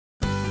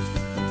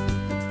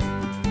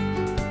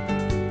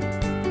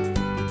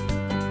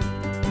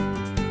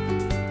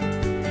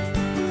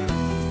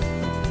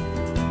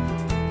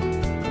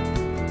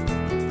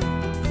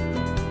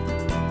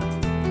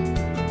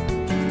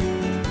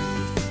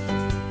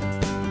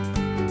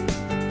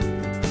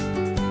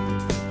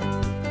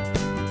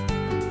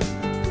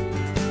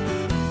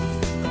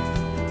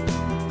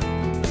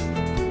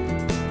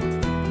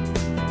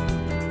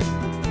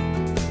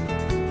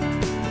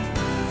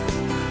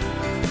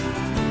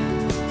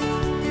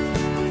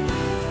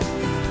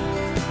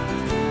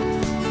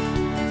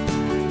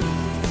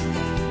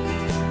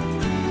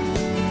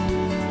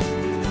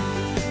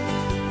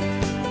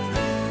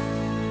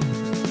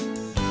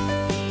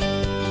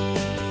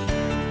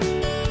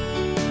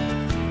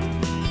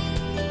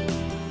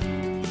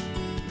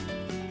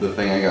the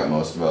thing I got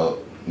most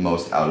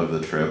out of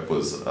the trip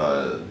was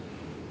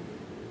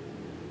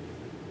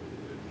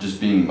just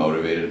being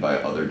motivated by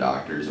other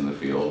doctors in the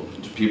field,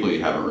 people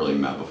you haven't really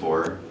met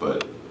before,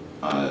 but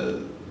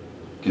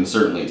can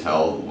certainly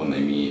tell when they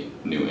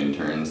meet new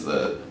interns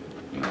that,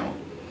 you know,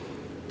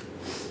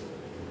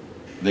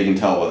 they can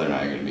tell whether or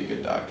not you're going to be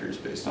good doctors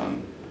based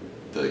on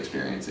the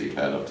experience that you've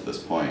had up to this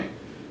point.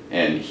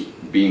 And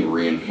being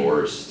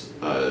reinforced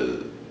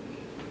from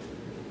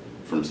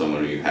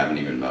someone who you haven't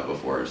even met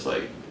before, it's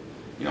like,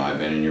 you know, I've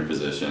been in your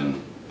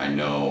position, I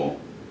know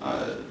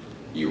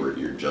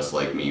you're just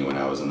like me when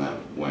I was in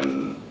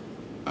when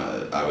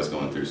I was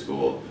going through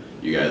school.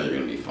 You guys are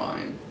going to be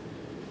fine.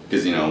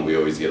 Because, you know, we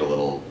always get a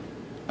little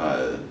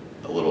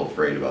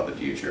afraid about the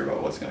future,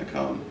 about what's going to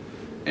come.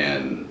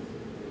 And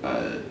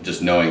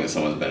just knowing that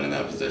someone's been in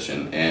that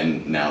position,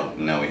 and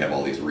now we have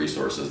all these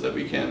resources that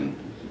we can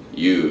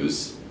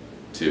use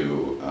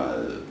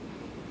to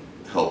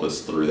help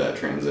us through that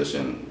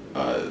transition.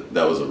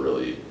 That was a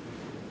really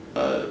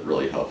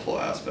helpful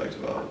aspect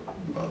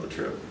about the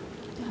trip.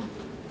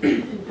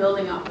 And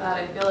building off that,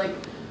 I feel like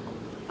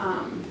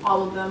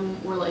all of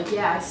them were like,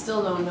 yeah, I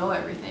still don't know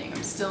everything.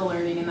 I'm still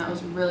learning, and that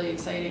was really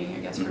exciting, I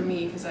guess, for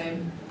me, because I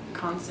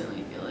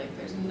constantly feel like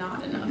there's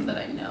not enough that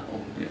I know.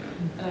 Yeah.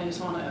 And I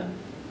just want to,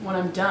 when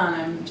I'm done,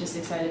 I'm just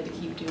excited to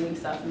keep doing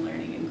stuff and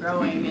learning and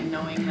growing and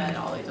knowing that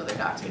all these other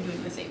docs are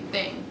doing the same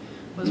thing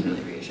was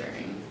really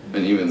reassuring.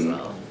 And even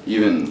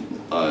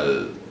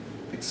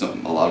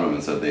a lot of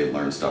them said they've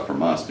learned stuff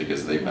from us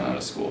because they've been out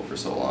of school for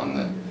so long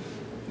that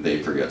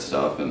they forget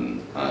stuff.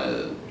 And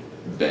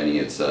Benny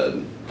had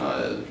said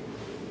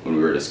when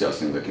we were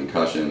discussing the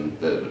concussion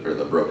or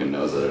the broken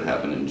nose that had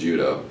happened in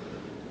judo,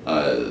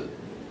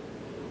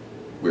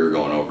 we were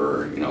going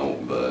over, you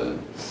know,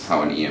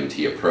 how an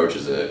EMT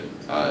approaches it,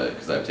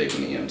 because I've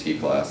taken the EMT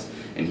class,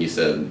 and he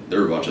said there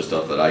were a bunch of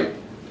stuff that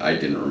I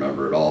didn't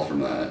remember at all from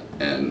that,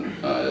 and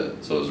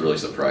so it was really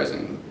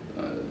surprising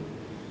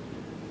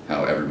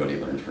how everybody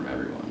learned from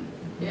everyone.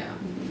 Yeah.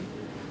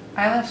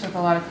 I left with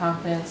a lot of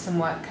confidence in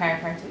what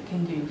chiropractic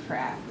can do for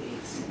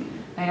athletes.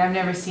 Like, I've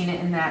never seen it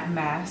in that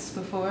mass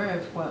before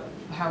of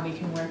how we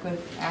can work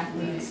with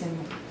athletes and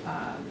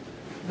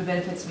the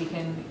benefits we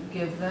can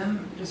give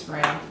them just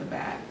right off the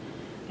bat,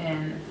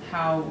 and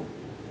how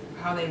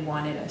they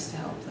wanted us to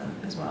help them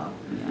as well.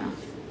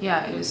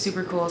 Yeah, it was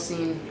super cool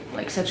seeing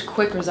like such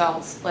quick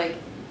results, like,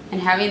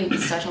 and having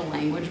such a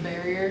language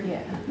barrier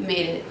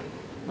made it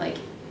like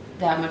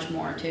that much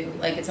more too.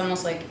 Like, it's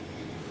almost like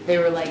they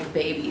were like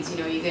babies, you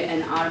know, you get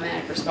an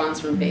automatic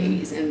response from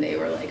babies, and they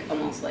were like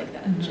almost like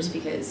that just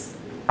because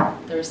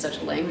there was such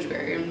a language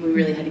barrier, and we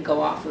really had to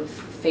go off of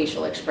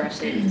facial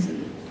expressions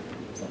and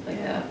stuff like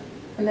that.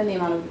 And then the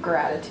amount of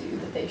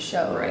gratitude that they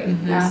show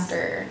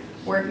after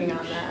working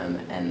on them,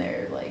 and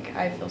they're like,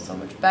 I feel so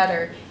much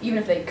better. Even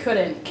if they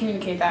couldn't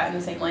communicate that in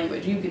the same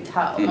language, you could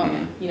tell,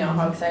 you know,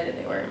 how excited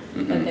they were,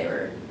 that they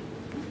were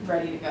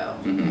ready to go.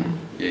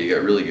 Yeah, you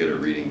got really good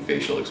at reading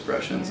facial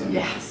expressions, and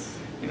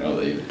you know,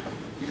 you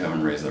have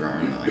them raise their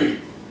arm, and they're like,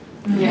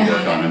 you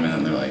work on them, and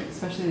then they're like,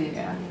 especially the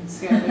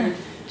Italians. They're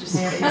just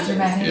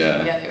dramatic.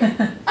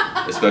 Yeah.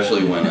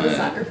 Especially when the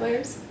soccer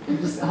players.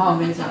 Just all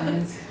the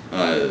Italians.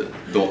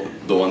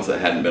 The ones that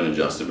hadn't been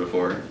adjusted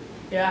before.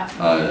 Yeah.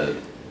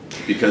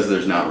 Because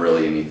there's not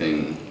really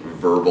anything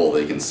verbal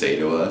they can say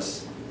to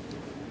us,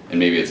 and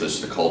maybe it's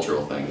just a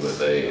cultural thing, but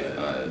they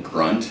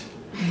grunt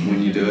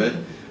when you do it.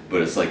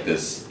 But it's like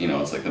this, you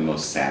know, it's like the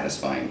most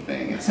satisfying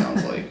thing. It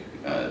sounds like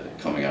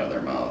coming out of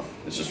their mouth.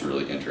 It's just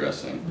really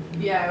interesting.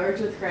 Yeah, I worked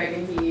with Craig,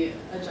 and he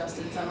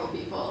adjusted several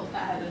people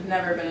that had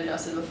never been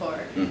adjusted before,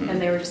 and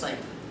they were just like,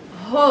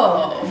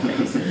 oh,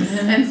 faces.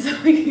 And so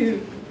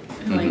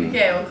I'm like,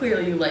 okay, well,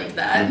 clearly you like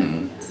that.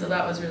 So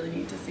that was really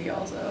neat to see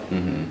also.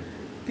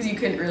 Because you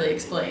couldn't really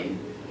explain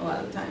a lot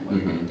of the time what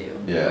you're going to do,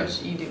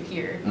 which you do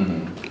here. Do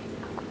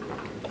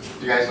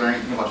you guys learn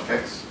anything about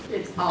FICS?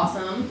 It's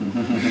awesome.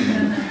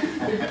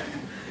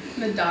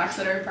 The docs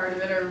that are part of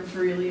it are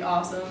really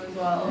awesome as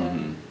well.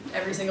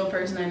 Every single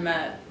person I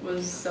met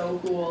was so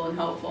cool and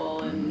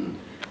helpful and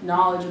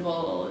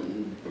knowledgeable,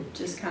 and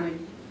just kind of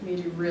made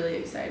you really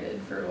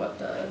excited for what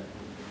the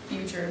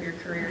future of your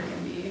career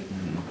can be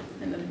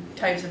and the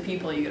types of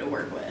people you get to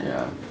work with.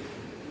 Yeah.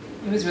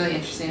 It was really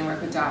interesting to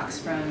work with docs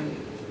from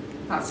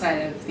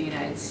outside of the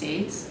United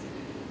States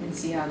and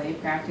see how they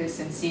practice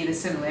and see the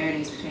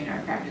similarities between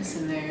our practice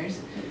and theirs.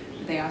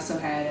 But they also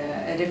had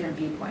a different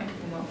viewpoint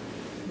from what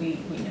we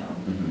know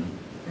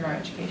from our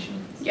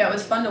education. Yeah, it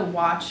was fun to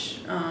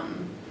watch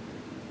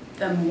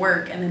them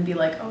work and then be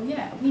like, oh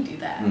yeah, we do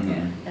that.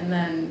 And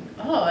then,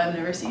 oh, I've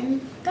never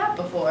seen that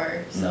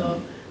before.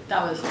 So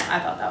that was, I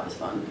thought that was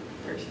fun,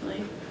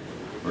 personally.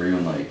 Or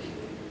even like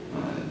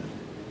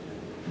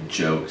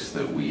jokes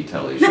that we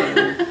tell each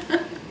other,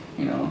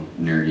 you know,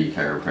 nerdy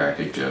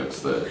chiropractic jokes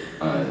that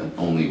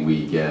only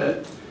we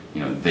get.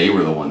 You know, they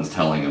were the ones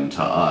telling them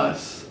to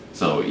us.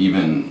 So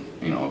even,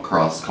 you know,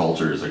 across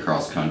cultures,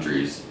 across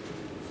countries,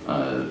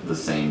 the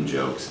same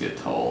jokes get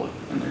told,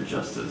 and they're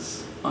just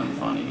as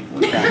unfunny.